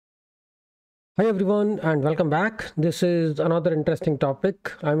Hi everyone and welcome back. This is another interesting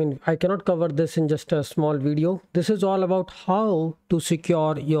topic. I cannot cover this in just a small video. This is all about how to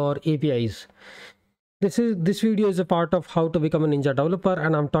secure your APIs. This video is a part of how to become a ninja developer,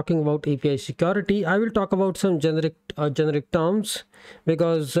 and I'm talking about API security. I will talk about some generic terms,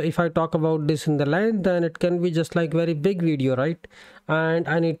 because if I talk about this in the length, then it can be just like very big video, right? And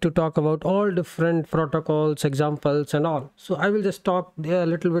I need to talk about all different protocols, examples and all. So I will just talk a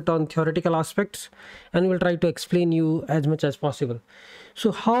little bit on theoretical aspects and will try to explain you as much as possible.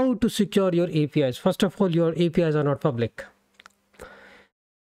 So how to secure your APIs? First of all, your APIs are not public.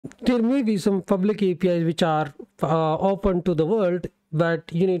 There may be some public APIs which are open to the world, but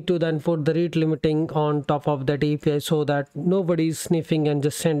you need to then put the rate limiting on top of that API so that nobody is sniffing and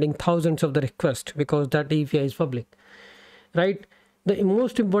just sending thousands of the requests, because that API is public, right? The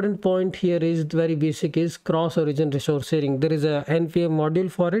most important point here is very basic, is cross-origin resource sharing. There is a npm module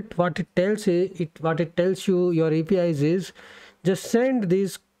for it. What it tells you your APIs is just send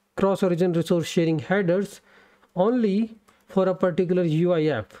these cross-origin resource sharing headers only for a particular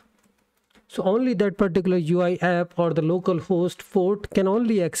UI app. So only that particular UI app or the local host port can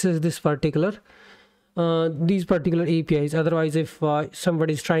only access this these particular APIs. Otherwise, if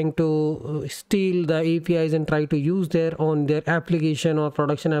somebody is trying to steal the APIs and try to use on their application or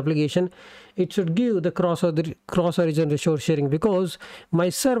production application, it should give the cross-origin resource sharing, because my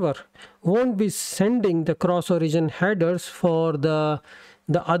server won't be sending the cross-origin headers for the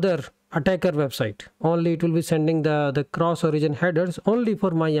other attacker website. Only it will be sending the cross-origin headers only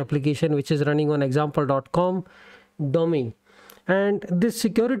for my application, which is running on example.com domain. And this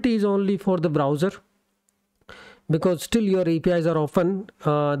security is only for the browser, because still your APIs are open.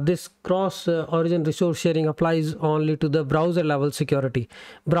 This cross-origin resource sharing applies only to the browser level security.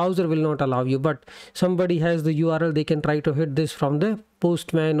 Browser will not allow you, but somebody has the URL, they can try to hit this from the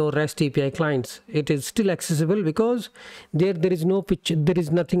Postman or REST API clients. It is still accessible, because there is no picture, there is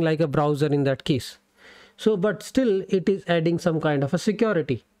nothing like a browser in that case. So but still it is adding some kind of a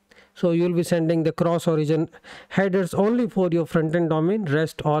security. So you will be sending the cross-origin headers only for your front-end domain.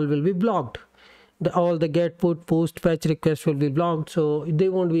 Rest all will be blocked. All the get, put, post, patch requests will be blocked, so they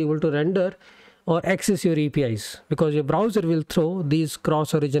won't be able to render or access your APIs, because your browser will throw these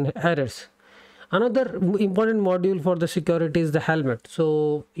cross-origin errors. Another important module for the security is the helmet.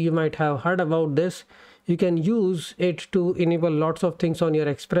 So you might have heard about this. You can use it to enable lots of things on your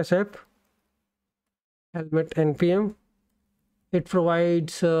Express app. Helmet npm. It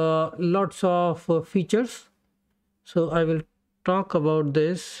provides lots of features. So I will talk about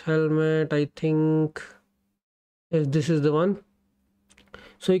this helmet. I think this is the one.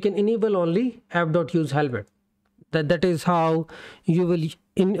 So you can enable only app.use helmet. That is how you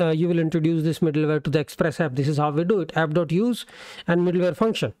will introduce this middleware to the Express app. This is how we do it: app.use and middleware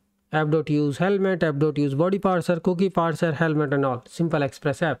function. App.use helmet, app.use body parser, cookie parser, helmet and all. Simple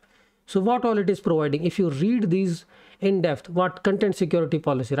Express app. So what all it is providing, if you read these in depth, what content security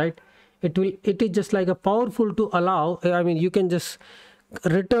policy, right? It is just like a powerful to allow. You can just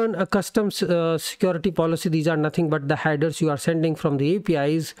return a custom security policy. These are nothing but the headers you are sending from the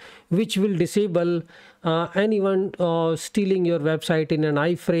APIs, which will disable anyone stealing your website in an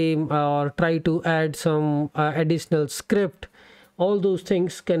iframe or try to add some additional script. All those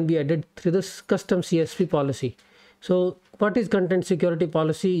things can be added through this custom CSP policy. So what is content security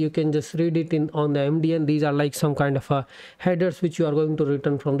policy? You can just read it on the MDN. These are like some kind of headers which you are going to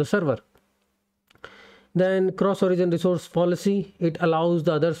return from the server. Then cross-origin resource policy, it allows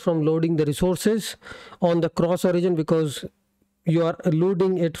the others from loading the resources on the cross-origin, because you are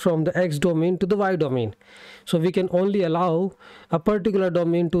loading it from the X domain to the Y domain. So we can only allow a particular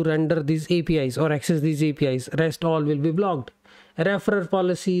domain to render these APIs or access these APIs. Rest all will be blocked. Referrer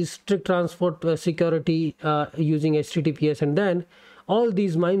policies, strict transport security using HTTPS, and then all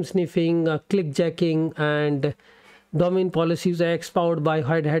these MIME sniffing, clickjacking and domain policies X powered by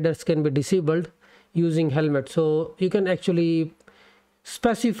headers can be disabled using helmet. So you can actually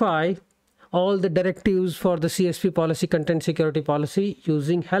specify all the directives for the CSP policy, content security policy,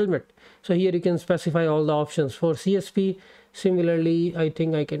 using helmet. So here you can specify all the options for CSP. Similarly, I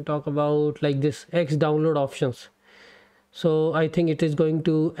think I can talk about like this X download options. So I think it is going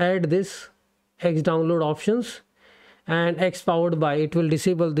to add this X download options, and X powered by, it will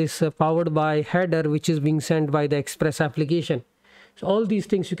disable this powered by header which is being sent by the Express application. So all these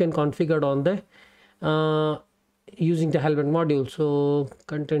things you can configure on the using the helmet module. So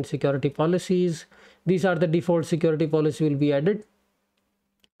content security policies, these are the default security policy will be added,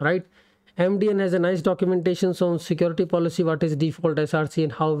 right? MDN has a nice documentation on security policy, what is default SRC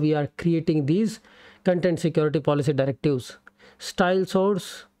and how we are creating these content security policy directives. Style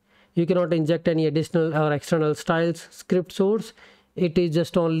source, You cannot inject any additional or external styles, script source. It is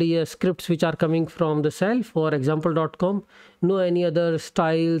just only scripts which are coming from the self or example.com. No any other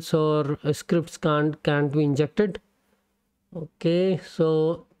styles or scripts can't be injected. Okay,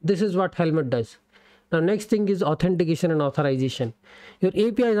 so this is what Helmet does. Now next thing is authentication and authorization. Your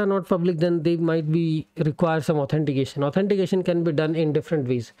APIs are not public, then they might be require some authentication. Authentication can be done in different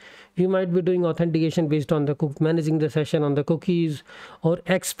ways. You might be doing authentication based on the managing the session on the cookies, or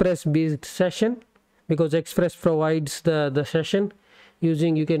Express based session, because Express provides the session.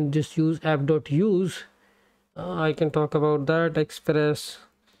 Using, you can just use app.use. I can talk about that. Express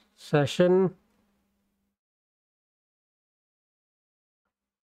session.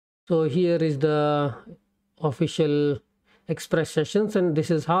 So here is the official Express sessions, and this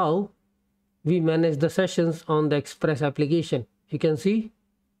is how we manage the sessions on the Express application. You can see.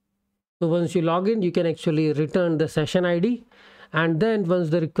 So once you log in, you can actually return the session ID, and then once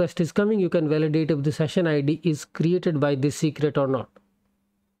the request is coming, you can validate if the session ID is created by this secret or not.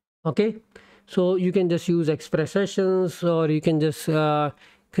 Okay, so you can just use Express sessions, or you can just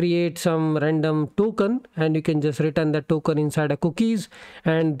create some random token, and you can just return that token inside a cookies,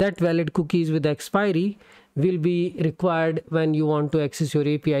 and that valid cookies with the expiry will be required when you want to access your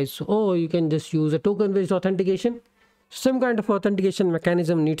APIs. So you can just use a token based authentication. Some kind of authentication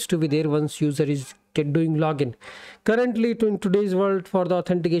mechanism needs to be there once user is doing login. Currently, in today's world, for the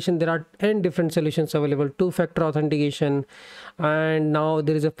authentication, there are 10 different solutions available. Two-factor authentication, and now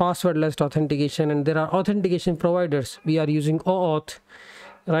there is a passwordless authentication, and there are authentication providers. We are using OAuth,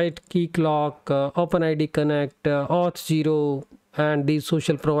 right? Keycloak, OpenID Connect, Auth0, and these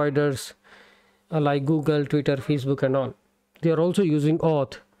social providers like Google, Twitter, Facebook, and all. They are also using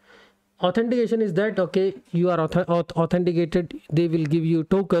Auth. Authentication is that, okay, you are authenticated, they will give you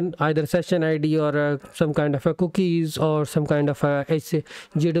token, either session ID or some kind of a cookies or some kind of a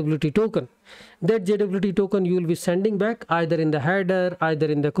JWT token. That JWT token you will be sending back either in the header, either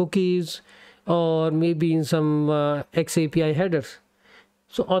in the cookies, or maybe in some XAPI headers.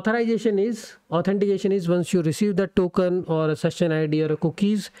 So authentication is once you receive that token or a session ID or a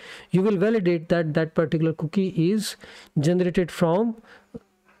cookies, you will validate that that particular cookie is generated from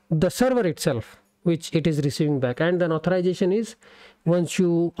the server itself, which it is receiving back. And then authorization is once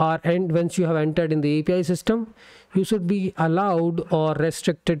you have entered in the API system, you should be allowed or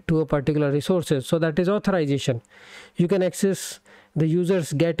restricted to a particular resources. So that is authorization. You can access the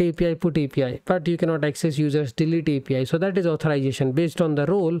users get API, put API, but you cannot access users delete API. So that is authorization. Based on the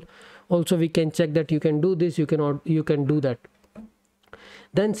role, also we can check that you can do this, you can do that.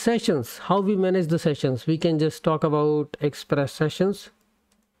 Then sessions, how we manage the sessions. We can just talk about Express sessions.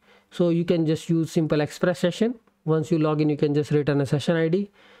 So you can just use simple Express session. Once you log in, you can just return a session ID,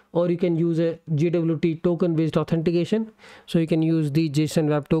 or you can use a JWT token based authentication. So you can use the JSON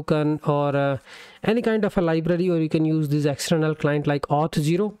web token or any kind of a library, or you can use this external client like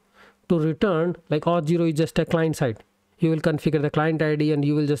Auth0 to return. Like Auth0 is just a client side. You will configure the client ID and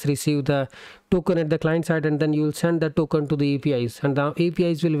you will just receive the token at the client side, and then you will send the token to the APIs, and the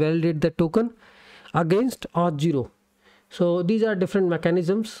APIs will validate the token against Auth0. So these are different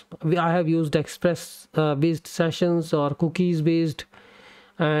mechanisms. I have used Express based sessions or cookies based,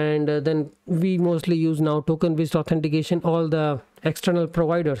 and then we mostly use now token based authentication. All the external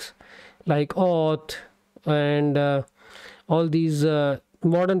providers like Auth and all these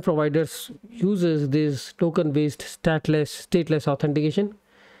modern providers uses this token based stateless authentication.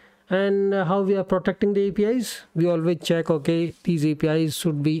 And how we are protecting the APIs, we always check, okay, these APIs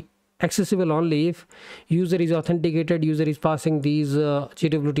should be accessible only if user is authenticated, user is passing these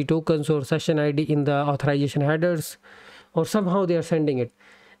JWT tokens or session ID in the authorization headers, or somehow they are sending it.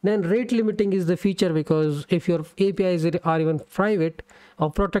 Then rate limiting is the feature, because if your APIs are even private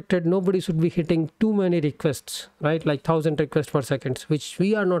or protected, nobody should be hitting too many requests, right? Like 1000 requests per second, which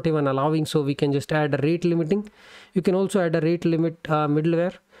we are not even allowing. So we can just add a rate limiting. You can also add a rate limit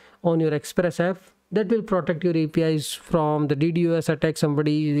middleware on your Express app. That will protect your APIs from the DDoS attack.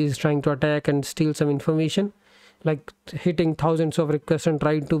 Somebody is trying to attack and steal some information, like hitting thousands of requests and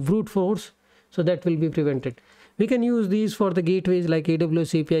trying to brute force. So that will be prevented. We can use these for the gateways like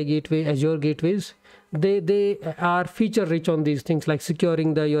AWS API gateway, Azure gateways. They are feature rich on these things, like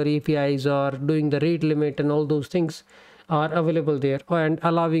securing your APIs or doing the rate limit, and all those things are available there, and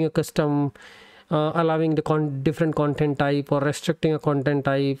allowing a custom allowing the different content type, or restricting a content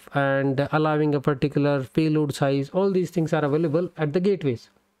type, and allowing a particular payload size. All these things are available at the gateways.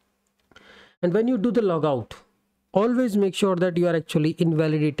 And when you do the logout, always make sure that you are actually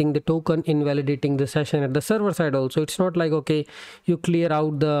invalidating the token, invalidating the session at the server side also. It's not like, okay, you clear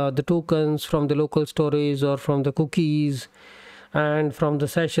out the tokens from the local storage or from the cookies, and from the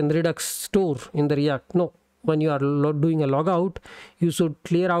session redux store in the React. No, when you are doing a logout, you should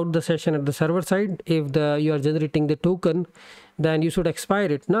clear out the session at the server side. If you are generating the token, then you should expire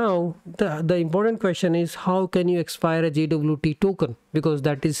it. Now the important question is, how can you expire a JWT token, because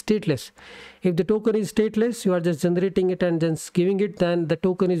that is stateless. If the token is stateless, you are just generating it and just giving it, then the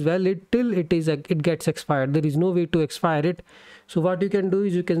token is valid till it gets expired. There is no way to expire it. So what you can do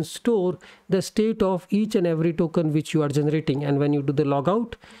is you can store the state of each and every token which you are generating, and when you do the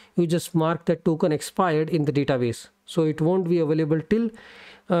logout, you just mark that token expired in the database. So it won't be available till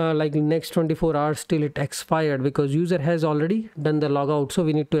like next 24 hours till it expired, because user has already done the logout, so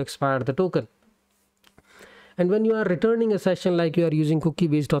we need to expire the token. And when you are returning a session, like you are using cookie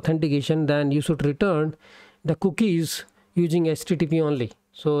based authentication, then you should return the cookies using HTTP only,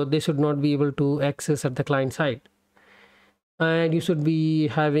 so they should not be able to access at the client side. And you should be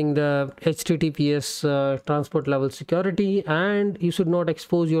having the HTTPS transport level security, and you should not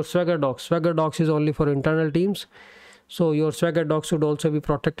expose your Swagger docs. Swagger docs is only for internal teams, so your Swagger docs should also be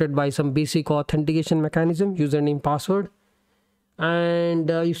protected by some basic authentication mechanism, username, password. And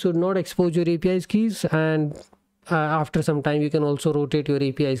you should not expose your APIs keys, and after some time you can also rotate your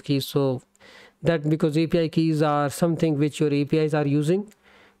APIs keys, so that, because API keys are something which your APIs are using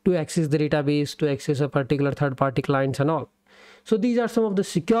to access the database, to access a particular third-party clients and all. So these are some of the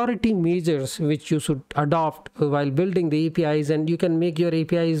security measures which you should adopt while building the APIs, and you can make your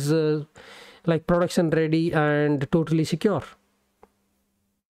APIs like production ready and totally secure.